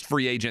LeBron, biggest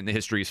free agent in the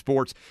history of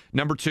sports.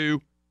 Number 2,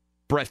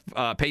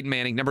 Peyton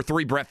Manning. Number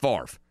 3, Brett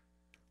Favre.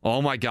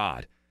 Oh, my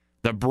God.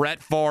 The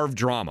Brett Favre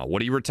drama.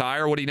 Would he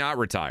retire? Would he not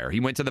retire? He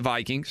went to the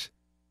Vikings,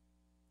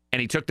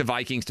 and he took the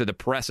Vikings to the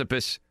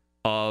precipice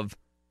of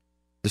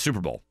the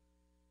Super Bowl.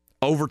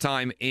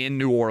 Overtime in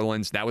New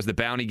Orleans. That was the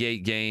Bounty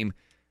Gate game.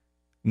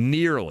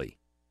 Nearly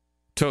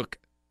took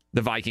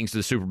the Vikings to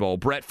the Super Bowl.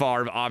 Brett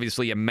Favre,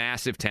 obviously a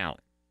massive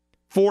talent.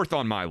 4th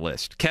on my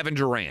list, Kevin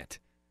Durant.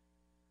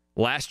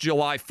 Last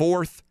July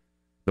 4th,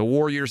 the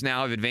Warriors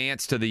now have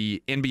advanced to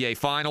the NBA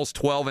Finals,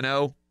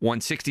 12-0,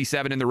 won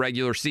 67 in the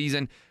regular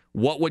season.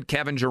 What would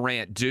Kevin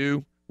Durant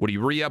do? Would he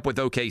re-up with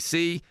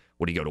OKC?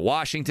 Would he go to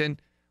Washington?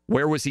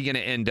 Where was he going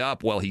to end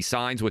up? Well, he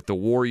signs with the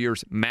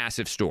Warriors.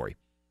 Massive story.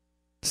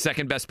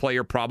 Second best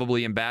player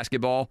probably in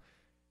basketball.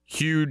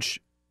 Huge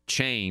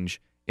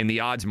change in the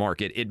odds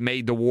market. It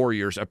made the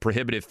Warriors a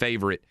prohibitive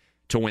favorite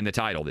to win the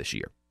title this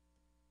year.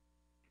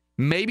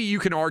 Maybe you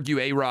can argue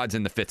A-Rod's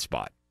in the 5th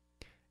spot.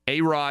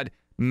 A-Rod,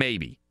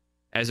 maybe,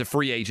 as a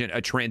free agent,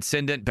 a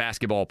transcendent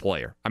baseball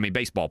player.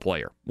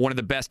 One of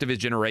the best of his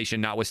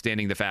generation,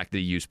 notwithstanding the fact that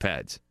he used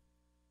PEDs.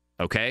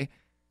 Okay?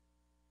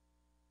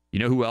 You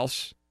know who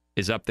else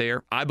is up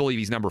there? I believe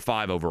he's number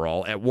 5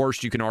 overall. At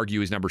worst, you can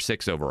argue he's number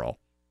 6 overall.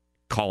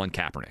 Colin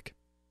Kaepernick.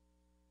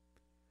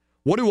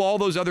 What do all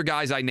those other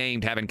guys I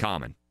named have in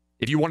common?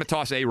 If you want to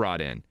toss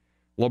A-Rod in.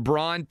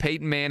 LeBron,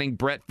 Peyton Manning,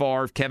 Brett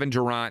Favre, Kevin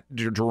Durant,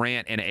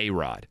 and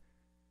A-Rod.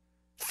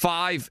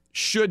 5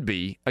 should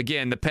be,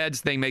 again, the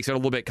PEDS thing makes it a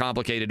little bit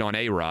complicated on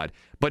A-Rod,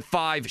 but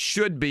 5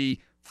 should be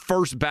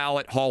first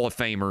ballot Hall of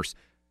Famers,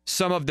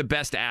 some of the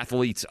best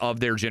athletes of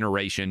their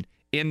generation.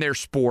 In their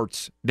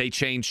sports, they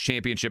changed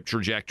championship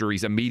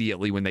trajectories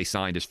immediately when they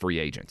signed as free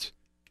agents.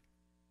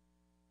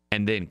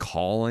 And then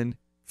Colin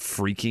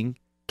freaking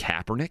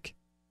Kaepernick?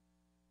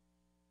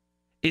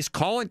 Is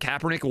Colin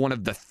Kaepernick one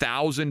of the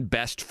 1,000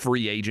 best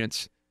free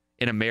agents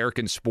in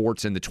American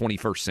sports in the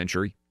 21st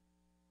century?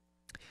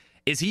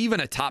 Is he even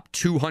a top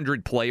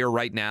 200 player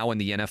right now in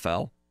the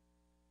NFL?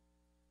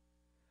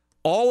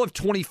 All of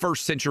 21st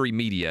century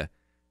media,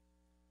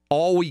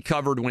 all we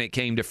covered when it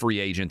came to free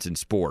agents in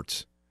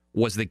sports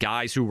was the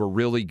guys who were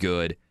really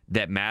good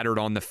that mattered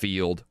on the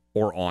field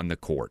or on the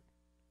court.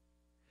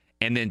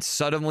 And then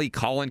suddenly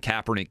Colin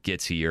Kaepernick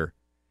gets here,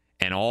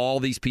 and all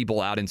these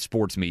people out in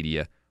sports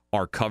media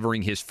are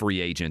covering his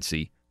free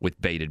agency with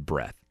bated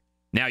breath.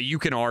 Now, you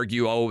can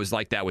argue, it was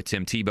like that with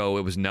Tim Tebow.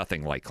 It was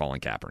nothing like Colin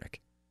Kaepernick.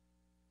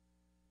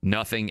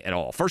 Nothing at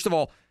all. First of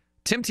all,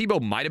 Tim Tebow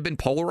might have been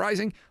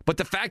polarizing, but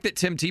the fact that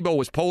Tim Tebow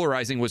was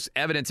polarizing was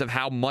evidence of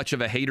how much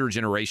of a hater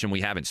generation we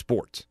have in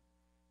sports.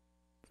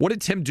 What did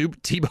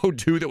Tebow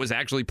do that was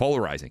actually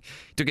polarizing?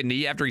 He took a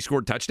knee after he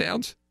scored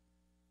touchdowns?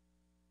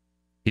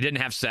 He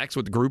didn't have sex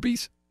with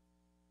groupies?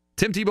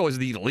 Tim Tebow is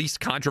the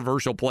least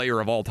controversial player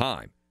of all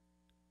time.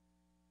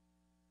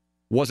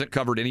 Wasn't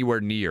covered anywhere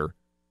near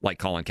like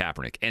Colin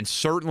Kaepernick, and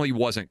certainly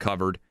wasn't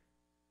covered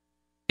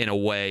in a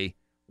way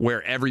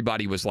where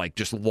everybody was like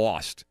just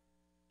lost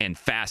and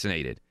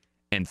fascinated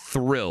and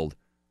thrilled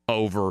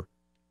over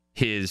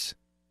his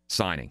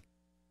signing.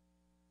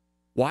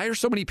 Why are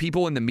so many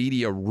people in the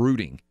media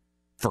rooting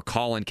for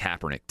Colin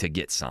Kaepernick to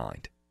get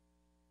signed?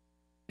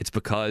 It's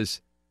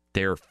because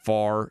they're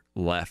far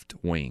left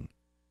wing.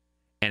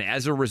 And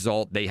as a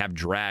result, they have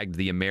dragged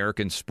the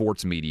American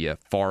sports media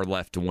far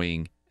left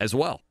wing as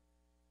well.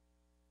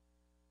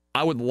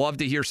 I would love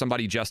to hear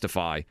somebody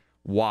justify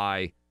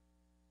why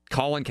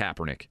Colin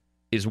Kaepernick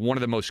is one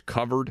of the most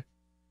covered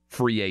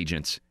free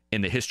agents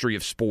in the history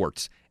of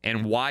sports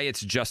and why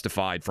it's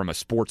justified from a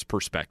sports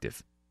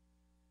perspective.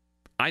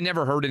 I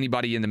never heard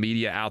anybody in the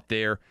media out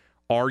there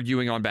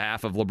arguing on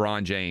behalf of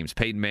LeBron James,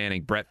 Peyton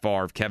Manning, Brett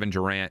Favre, Kevin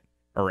Durant,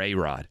 or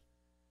A-Rod.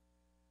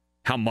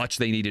 How much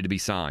they needed to be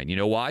signed. You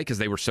know why? Because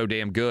they were so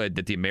damn good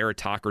that the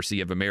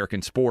meritocracy of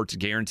American sports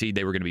guaranteed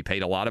they were going to be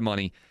paid a lot of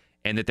money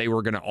and that they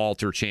were going to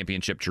alter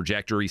championship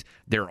trajectories.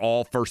 They're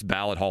all first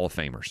ballot Hall of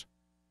Famers.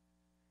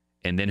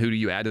 And then who do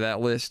you add to that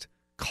list?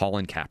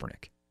 Colin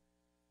Kaepernick.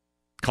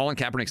 Colin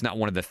Kaepernick's not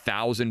one of the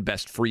 1,000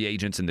 best free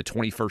agents in the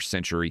 21st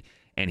century,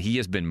 and he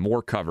has been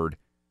more covered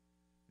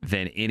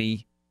than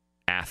any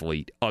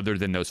athlete other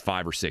than those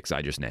 5 or 6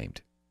 I just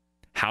named.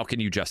 How can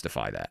you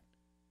justify that?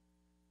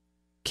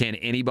 Can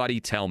anybody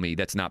tell me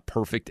that's not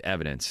perfect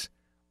evidence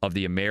of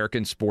the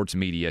American sports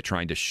media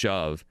trying to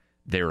shove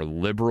their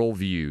liberal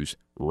views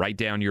right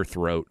down your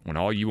throat when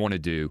all you want to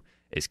do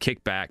is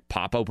kick back,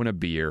 pop open a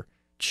beer,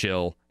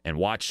 chill, and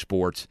watch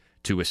sports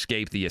to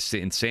escape the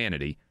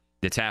insanity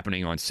that's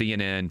happening on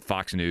CNN,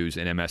 Fox News,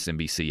 and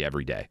MSNBC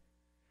every day?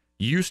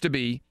 Used to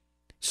be,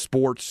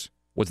 sports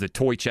was the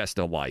toy chest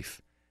of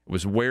life. It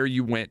was where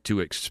you went to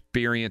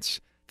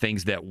experience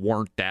things that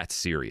weren't that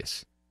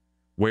serious,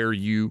 where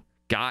you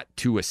got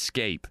to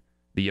escape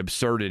the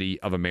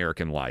absurdity of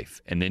American life.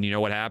 And then you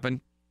know what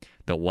happened?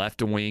 The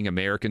left-wing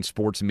American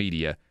sports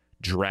media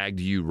dragged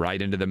you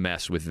right into the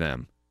mess with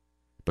them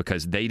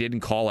because they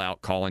didn't call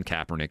out Colin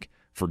Kaepernick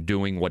for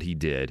doing what he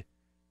did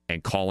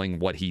and calling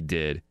what he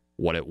did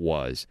what it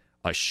was,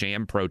 a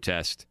sham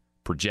protest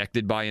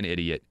projected by an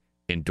idiot,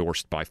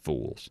 endorsed by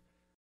fools.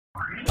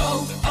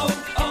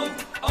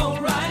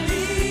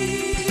 O'Reilly.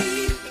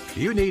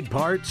 You need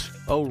parts?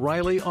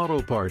 O'Reilly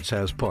Auto Parts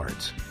has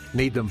parts.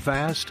 Need them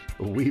fast?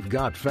 We've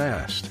got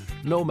fast.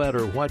 No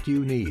matter what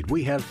you need,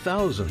 we have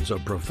thousands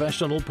of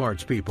professional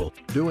parts people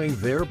doing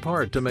their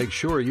part to make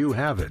sure you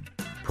have it.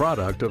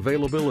 Product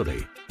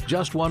availability.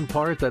 Just one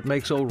part that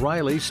makes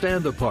O'Reilly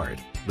stand apart.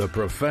 The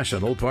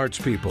professional parts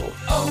people.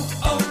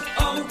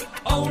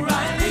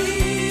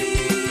 O'Reilly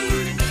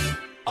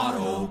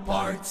Auto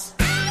Parts.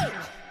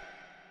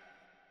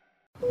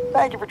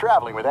 Thank you for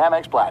traveling with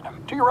Amex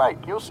Platinum. To your right,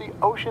 you'll see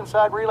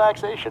oceanside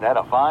relaxation at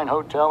a fine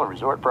hotel and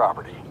resort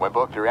property. When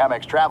booked through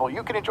Amex Travel,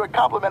 you can enjoy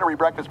complimentary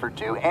breakfast for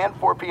 2 and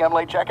 4 p.m.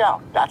 late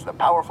checkout. That's the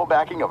powerful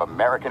backing of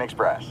American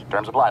Express.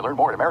 Terms apply. Learn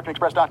more at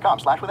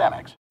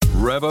americanexpress.com/withAmex.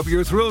 Rev up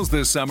your thrills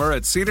this summer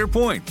at Cedar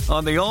Point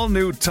on the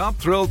all-new Top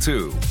Thrill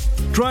 2.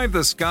 Drive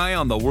the sky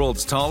on the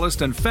world's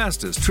tallest and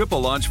fastest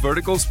triple-launch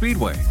vertical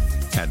speedway.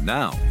 And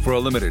now, for a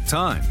limited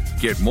time,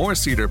 get more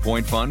Cedar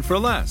Point fun for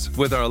less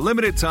with our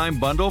limited-time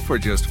bundle for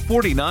just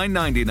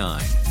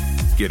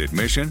 $49.99. Get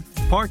admission,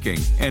 parking,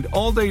 and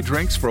all-day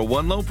drinks for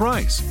one low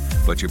price.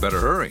 But you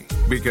better hurry,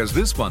 because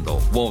this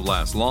bundle won't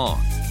last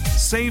long.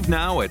 Save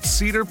now at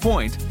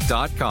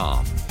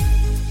cedarpoint.com.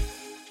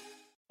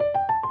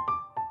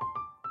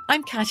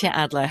 I'm Katya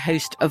Adler,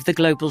 host of The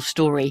Global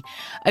Story.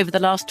 Over the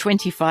last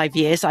 25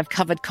 years, I've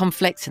covered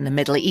conflicts in the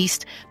Middle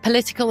East,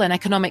 political and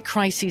economic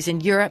crises in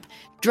Europe,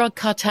 drug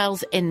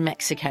cartels in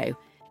Mexico.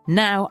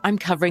 Now I'm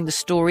covering the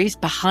stories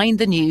behind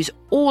the news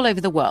all over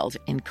the world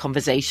in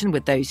conversation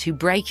with those who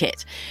break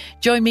it.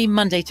 Join me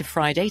Monday to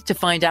Friday to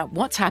find out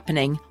what's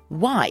happening,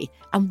 why,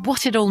 and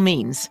what it all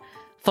means.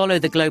 Follow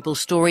The Global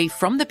Story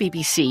from the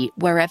BBC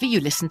wherever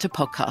you listen to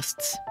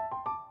podcasts.